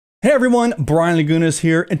Hey everyone, Brian Lagunas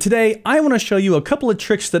here, and today I want to show you a couple of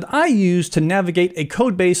tricks that I use to navigate a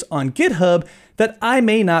code base on GitHub that I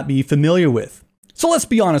may not be familiar with. So let's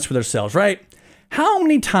be honest with ourselves, right? How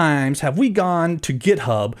many times have we gone to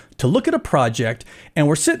GitHub to look at a project and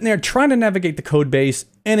we're sitting there trying to navigate the code base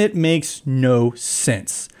and it makes no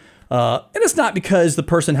sense? And it's not because the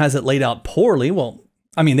person has it laid out poorly. Well,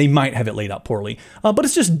 I mean, they might have it laid out poorly, but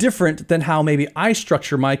it's just different than how maybe I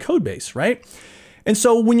structure my code base, right? And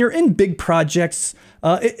so when you're in big projects,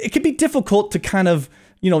 it can be difficult to kind of,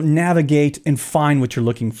 navigate and find what you're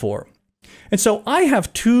looking for. And so I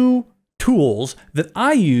have two tools that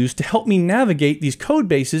I use to help me navigate these code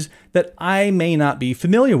bases that I may not be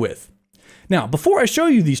familiar with. Now, before I show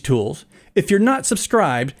you these tools, if you're not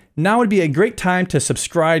subscribed, now would be a great time to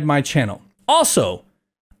subscribe my channel. Also,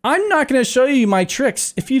 I'm not going to show you my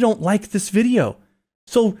tricks if you don't like this video.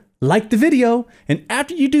 So like the video, and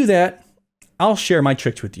after you do that, I'll share my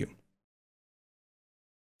tricks with you.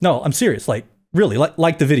 No, I'm serious. Like really,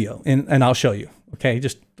 like the video, and I'll show you. Okay,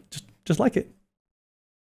 just like it.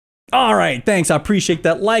 All right, thanks. I appreciate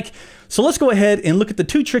that like. So let's go ahead and look at the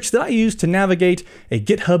two tricks that I use to navigate a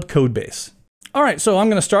GitHub code base. All right, so I'm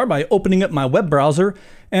going to start by opening up my web browser,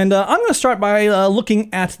 and I'm going to start by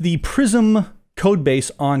looking at the Prism code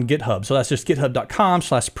base on GitHub. So that's just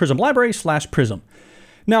github.com/prismlibrary/prism.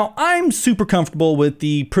 Now, I'm super comfortable with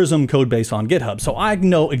the Prism code base on GitHub, so I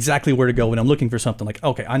know exactly where to go when I'm looking for something. Like,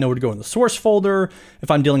 okay, I know where to go in the source folder,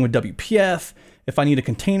 if I'm dealing with WPF, if I need a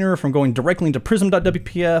container, if I'm going directly into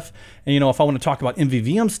prism.wpf, and if I want to talk about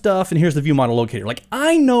MVVM stuff, and here's the view model locator. Like,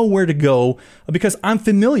 I know where to go because I'm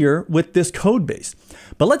familiar with this code base.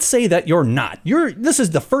 But let's say that you're not. This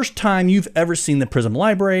is the first time you've ever seen the Prism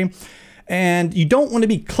library, and you don't want to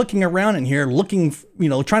be clicking around in here looking,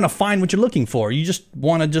 trying to find what you're looking for. You just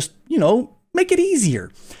want to make it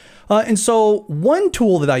easier. And so one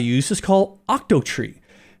tool that I use is called Octotree.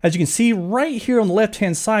 As you can see right here on the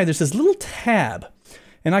left-hand side, there's this little tab,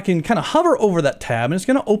 and I can kind of hover over that tab and it's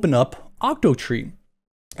going to open up Octotree.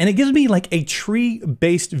 And it gives me like a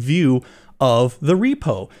tree-based view of the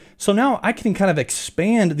repo. So now I can kind of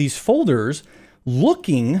expand these folders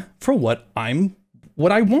looking for what I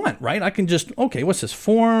want, right? I can just, okay, what's this?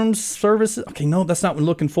 Forms, services. Okay, no, that's not what I'm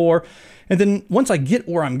looking for. And then once I get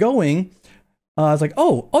where I'm going, it's like,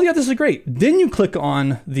 oh yeah, this is great. Then you click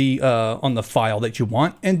on the file that you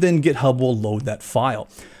want, and then GitHub will load that file.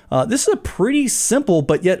 This is a pretty simple,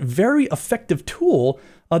 but yet very effective tool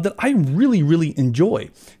that I really, really enjoy.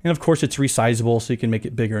 And of course, it's resizable, so you can make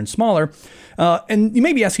it bigger and smaller. And you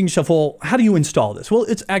may be asking yourself, well, how do you install this? Well,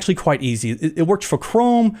 it's actually quite easy. It works for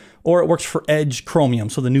Chrome, or it works for Edge Chromium,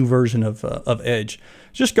 so the new version of Edge.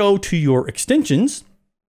 Just go to your extensions,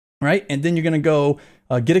 right? And then you're gonna go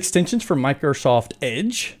get extensions for Microsoft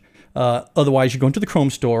Edge. Otherwise, you're going to the Chrome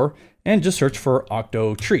store and just search for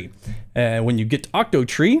Octotree. And when you get to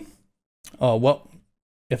Octotree, well,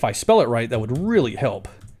 if I spell it right, that would really help.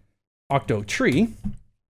 Octotree.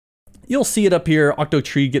 You'll see it up here,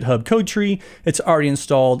 Octotree GitHub code tree. It's already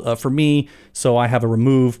installed for me, so I have a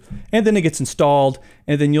remove, and then it gets installed,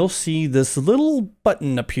 and then you'll see this little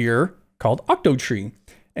button up here called Octotree,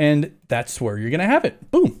 and that's where you're gonna have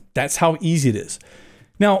it. Boom, that's how easy it is.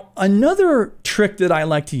 Now, another trick that I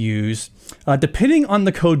like to use, depending on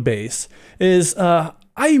the code base, is I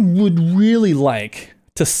would really like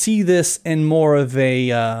to see this in more of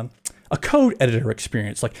a code editor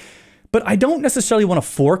experience. But I don't necessarily want to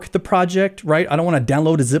fork the project, right? I don't want to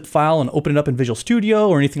download a zip file and open it up in Visual Studio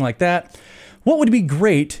or anything like that. What would be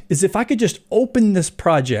great is if I could just open this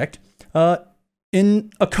project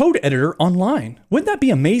in a code editor online. Wouldn't that be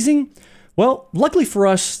amazing? Well, luckily for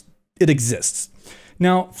us, it exists.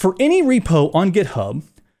 Now, for any repo on GitHub,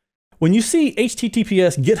 when you see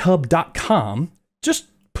https://github.com, just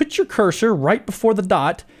put your cursor right before the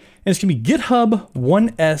dot, and it's going to be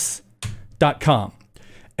github1s.com.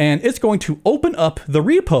 And it's going to open up the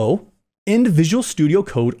repo in Visual Studio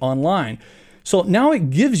Code Online. So now it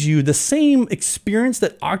gives you the same experience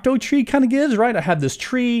that Octotree kind of gives, right? I have this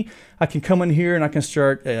tree. I can come in here and I can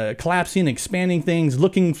start collapsing, expanding things,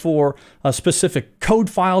 looking for specific code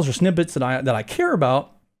files or snippets that I care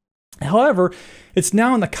about. However, it's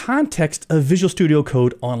now in the context of Visual Studio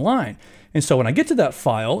Code Online. And so when I get to that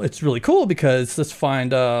file, it's really cool because let's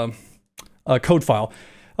find a code file.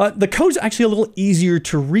 The code's actually a little easier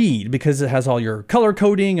to read because it has all your color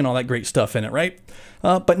coding and all that great stuff in it, right?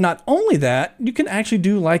 But not only that, you can actually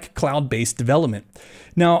do like cloud-based development.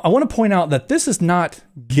 Now, I want to point out that this is not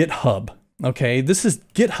GitHub, okay? This is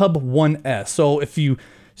GitHub 1S. So if you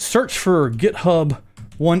search for GitHub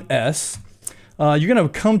 1S, you're going to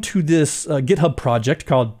come to this GitHub project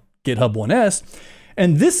called GitHub 1S.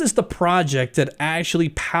 And this is the project that actually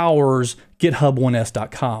powers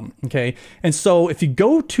GitHub1s.com. Okay, and so if you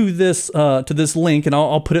go to this link, and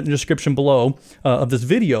I'll put it in the description below of this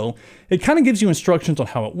video, it kind of gives you instructions on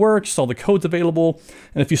how it works, all the code's available.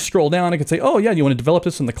 And if you scroll down, it can say, oh yeah, you want to develop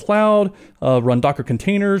this in the cloud, run Docker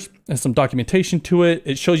containers, and some documentation to it.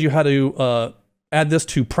 It shows you how to add this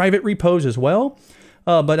to private repos as well.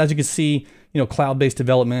 But as you can see, cloud-based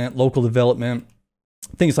development, local development,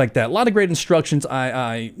 things like that. A lot of great instructions.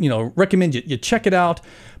 I recommend you check it out.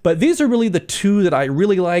 But these are really the two that I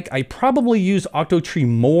really like. I probably use Octotree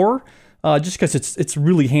more just because it's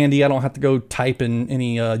really handy. I don't have to go type in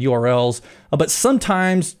any URLs. But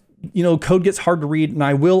sometimes, code gets hard to read, and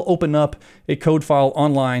I will open up a code file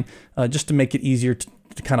online just to make it easier to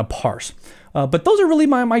kind of parse. But those are really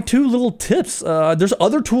my two little tips. There's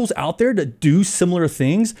other tools out there that do similar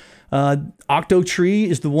things. Octotree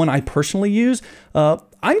is the one I personally use.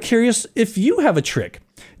 I'm curious if you have a trick.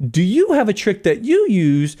 Do you have a trick that you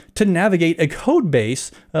use to navigate a code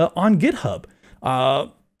base on GitHub?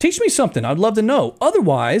 Teach me something. I'd love to know.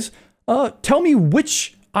 Otherwise, tell me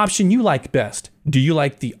which option you like best. Do you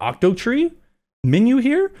like the Octotree menu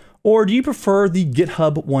here? Or do you prefer the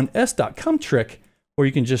GitHub1s.com trick, where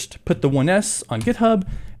you can just put the 1s on GitHub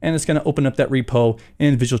and it's going to open up that repo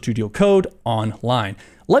in Visual Studio Code online?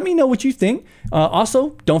 Let me know what you think.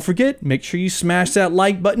 Also, don't forget, make sure you smash that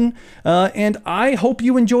like button. And I hope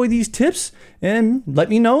you enjoy these tips, and let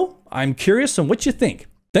me know. I'm curious on what you think.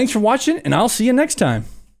 Thanks for watching, and I'll see you next time.